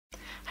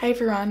Hey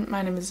everyone,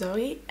 my name is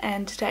Zoe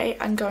and today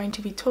I'm going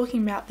to be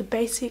talking about the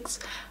basics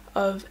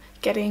of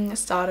getting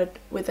started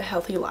with a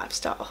healthy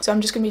lifestyle. So I'm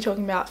just going to be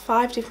talking about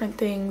 5 different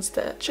things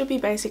that should be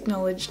basic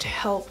knowledge to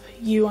help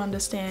you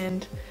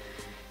understand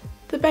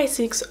the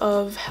basics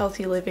of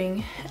healthy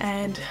living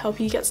and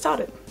help you get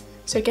started.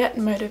 So get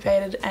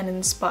motivated and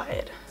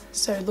inspired.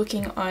 So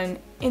looking on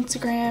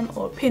Instagram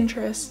or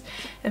Pinterest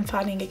and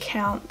finding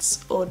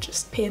accounts or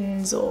just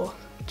pins or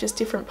just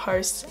different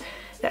posts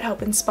that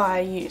help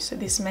inspire you. So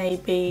this may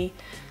be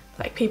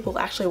like people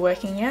actually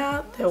working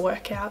out, their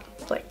workout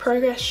like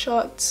progress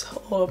shots,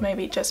 or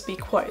maybe just be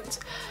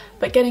quotes.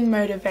 But getting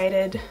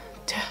motivated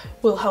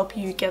will help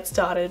you get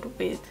started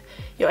with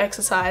your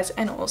exercise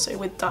and also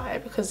with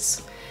diet,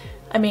 because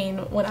I mean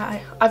when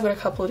I've got a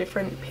couple of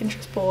different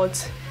Pinterest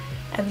boards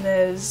and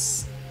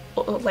there's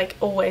like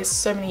always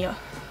so many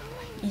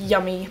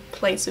yummy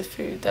plates of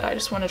food that I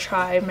just want to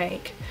try and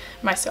make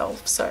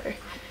myself. So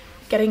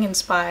getting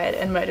inspired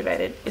and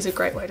motivated is a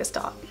great way to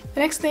start. The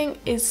next thing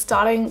is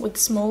starting with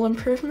small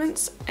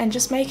improvements and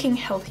just making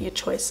healthier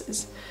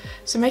choices.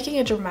 So making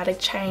a dramatic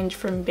change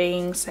from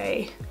being,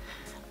 say,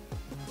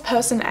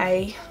 person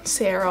A,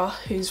 Sarah,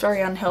 who's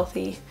very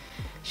unhealthy,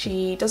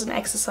 she doesn't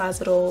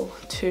exercise at all,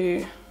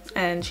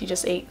 and she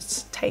just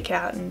eats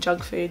takeout and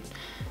junk food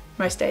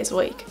most days a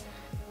week.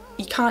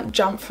 You can't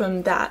jump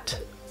from that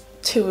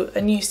to a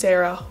new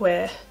Sarah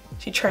where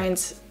she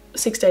trains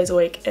 6 days a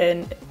week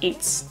and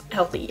eats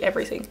healthy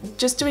everything.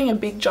 Just doing a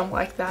big jump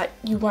like that,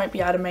 you won't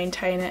be able to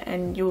maintain it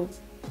and you'll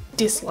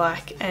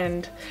dislike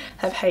and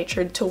have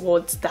hatred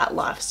towards that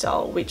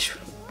lifestyle, which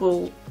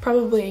will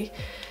probably,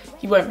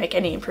 you won't make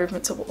any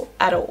improvements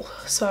at all.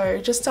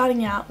 So just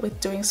starting out with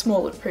doing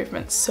small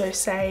improvements. So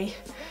say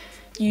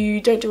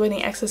you don't do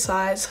any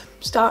exercise,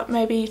 start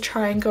maybe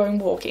trying going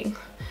walking.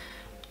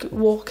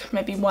 Walk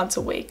maybe once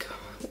a week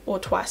or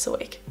twice a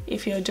week.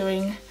 If you're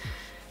doing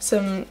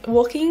some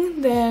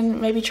walking, then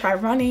maybe try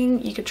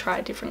running. You could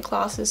try different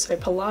classes, so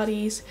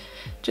Pilates,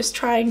 just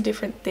trying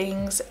different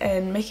things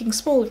and making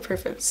small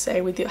improvements.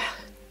 Say with your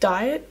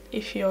diet,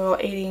 if you're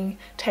eating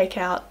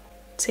takeout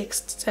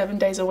 6-7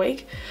 days a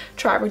week,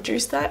 try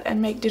reduce that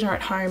and make dinner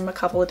at home a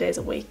couple of days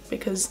a week,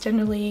 because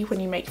generally when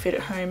you make food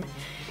at home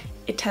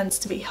it tends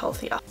to be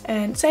healthier.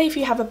 And say if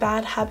you have a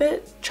bad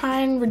habit, try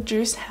and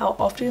reduce how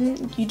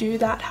often you do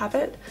that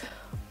habit,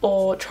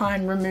 or try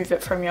and remove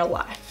it from your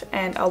life.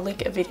 And I'll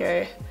link a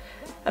video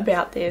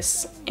about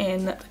this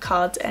in the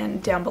cards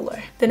and down below.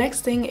 The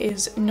next thing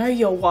is know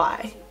your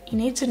why. You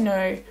need to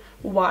know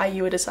why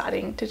you are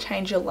deciding to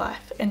change your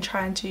life and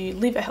trying to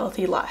live a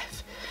healthy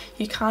life.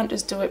 You can't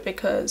just do it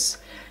because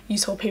you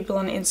saw people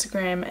on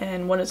Instagram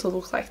and wanted to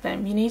look like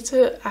them. You need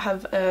to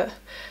have a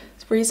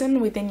reason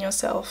within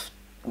yourself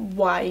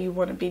why you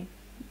want to be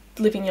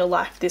living your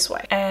life this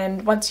way.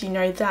 And once you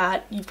know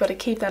that, you've got to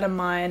keep that in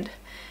mind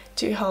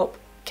to help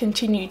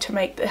continue to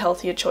make the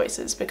healthier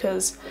choices,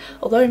 because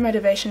although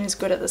motivation is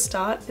good at the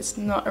start, it's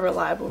not a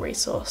reliable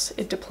resource.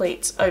 It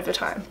depletes over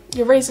time.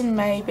 Your reason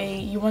may be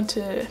you want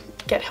to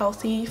get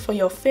healthy for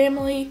your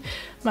family,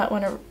 might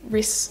want to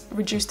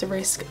reduce the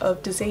risk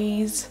of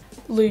disease,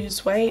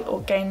 lose weight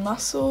or gain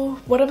muscle.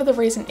 Whatever the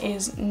reason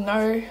is,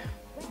 know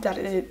that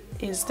it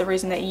is the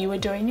reason that you are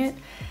doing it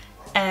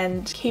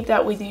and keep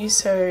that with you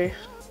so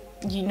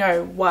you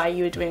know why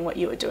you are doing what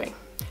you are doing.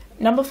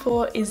 Number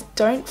 4 is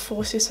don't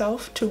force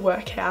yourself to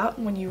work out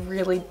when you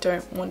really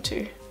don't want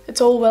to. It's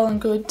all well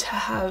and good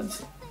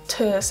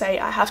to say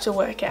I have to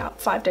work out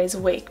 5 days a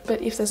week,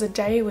 but if there's a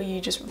day where you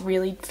just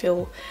really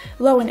feel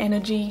low in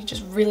energy,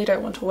 just really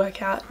don't want to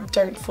work out,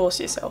 don't force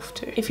yourself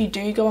to. If you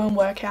do go and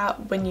work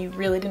out when you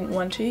really didn't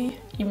want to,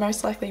 you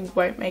most likely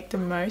won't make the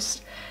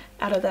most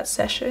out of that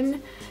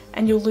session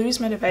and you'll lose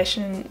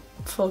motivation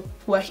for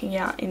working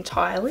out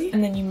entirely,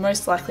 and then you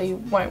most likely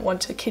won't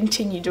want to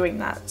continue doing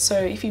that. So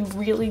if you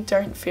really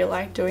don't feel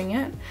like doing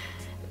it,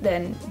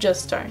 then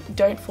just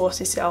don't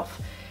force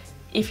yourself.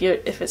 If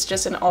it's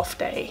just an off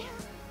day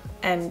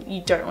and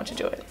you don't want to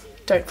do it,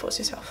 don't force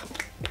yourself.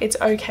 It's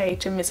okay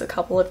to miss a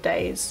couple of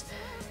days,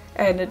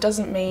 and it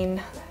doesn't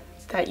mean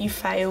that you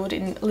failed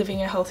in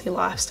living a healthy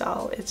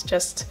lifestyle. It's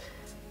just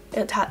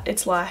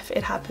it's life,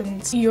 it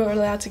happens. You're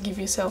allowed to give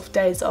yourself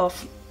days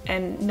off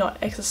and not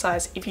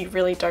exercise if you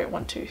really don't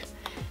want to,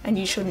 and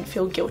you shouldn't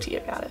feel guilty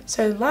about it.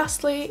 So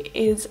lastly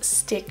is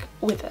stick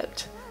with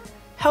it.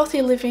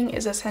 Healthy living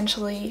is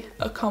essentially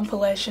a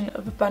compilation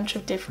of a bunch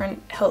of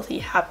different healthy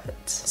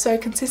habits. So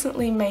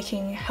consistently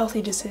making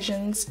healthy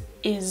decisions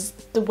is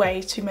the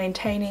way to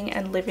maintaining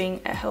and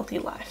living a healthy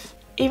life.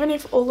 Even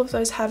if all of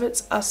those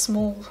habits are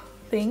small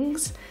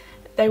things,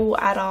 they will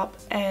add up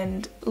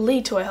and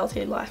lead to a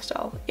healthy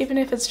lifestyle. Even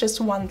if it's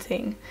just one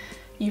thing,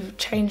 you've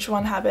changed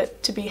one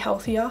habit to be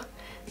healthier,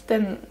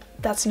 then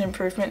that's an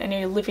improvement and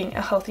you're living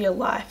a healthier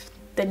life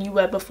than you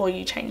were before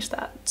you changed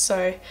that.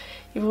 So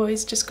you've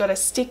always just got to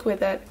stick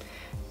with it,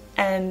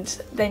 and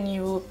then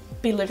you will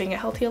be living a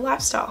healthier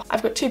lifestyle.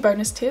 I've got 2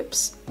 bonus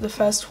tips. The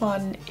first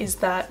one is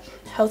that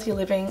healthy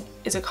living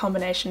is a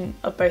combination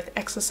of both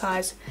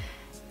exercise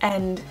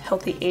and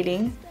healthy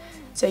eating.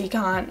 So you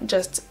can't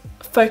just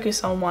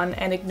focus on one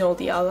and ignore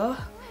the other.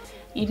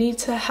 You need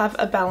to have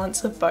a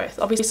balance of both.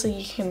 Obviously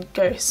you can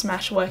go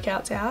smash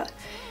workouts out,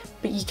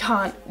 but you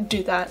can't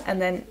do that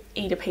and then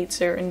eat a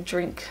pizza and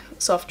drink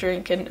soft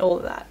drink and all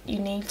of that. You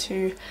need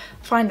to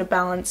find a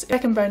balance.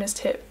 Second bonus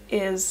tip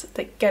is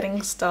that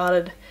getting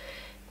started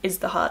is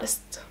the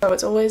hardest. So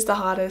it's always the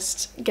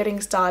hardest.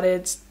 Getting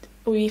started,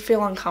 we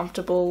feel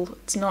uncomfortable.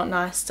 It's not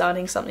nice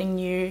starting something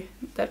new,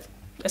 that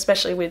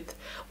especially with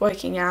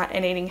working out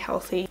and eating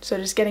healthy. So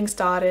just getting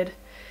started.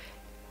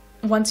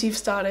 Once you've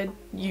started,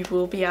 you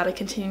will be able to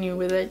continue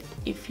with it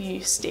if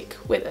you stick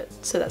with it.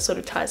 So that sort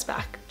of ties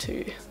back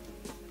to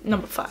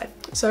number 5.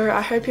 So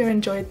I hope you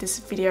enjoyed this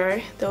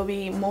video. There'll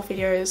be more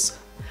videos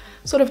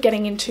sort of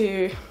getting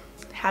into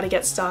how to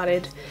get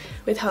started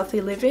with healthy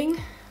living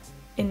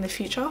in the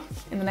future,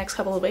 in the next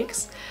couple of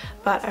weeks.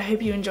 But I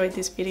hope you enjoyed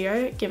this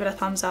video. Give it a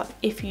thumbs up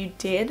if you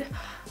did.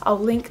 I'll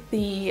link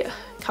the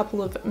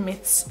couple of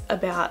myths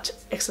about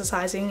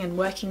exercising and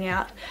working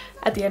out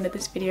at the end of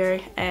this video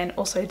and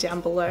also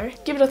down below.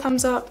 Give it a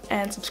thumbs up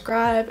and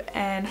subscribe,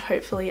 and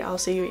hopefully I'll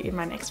see you in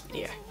my next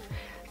video.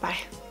 Bye.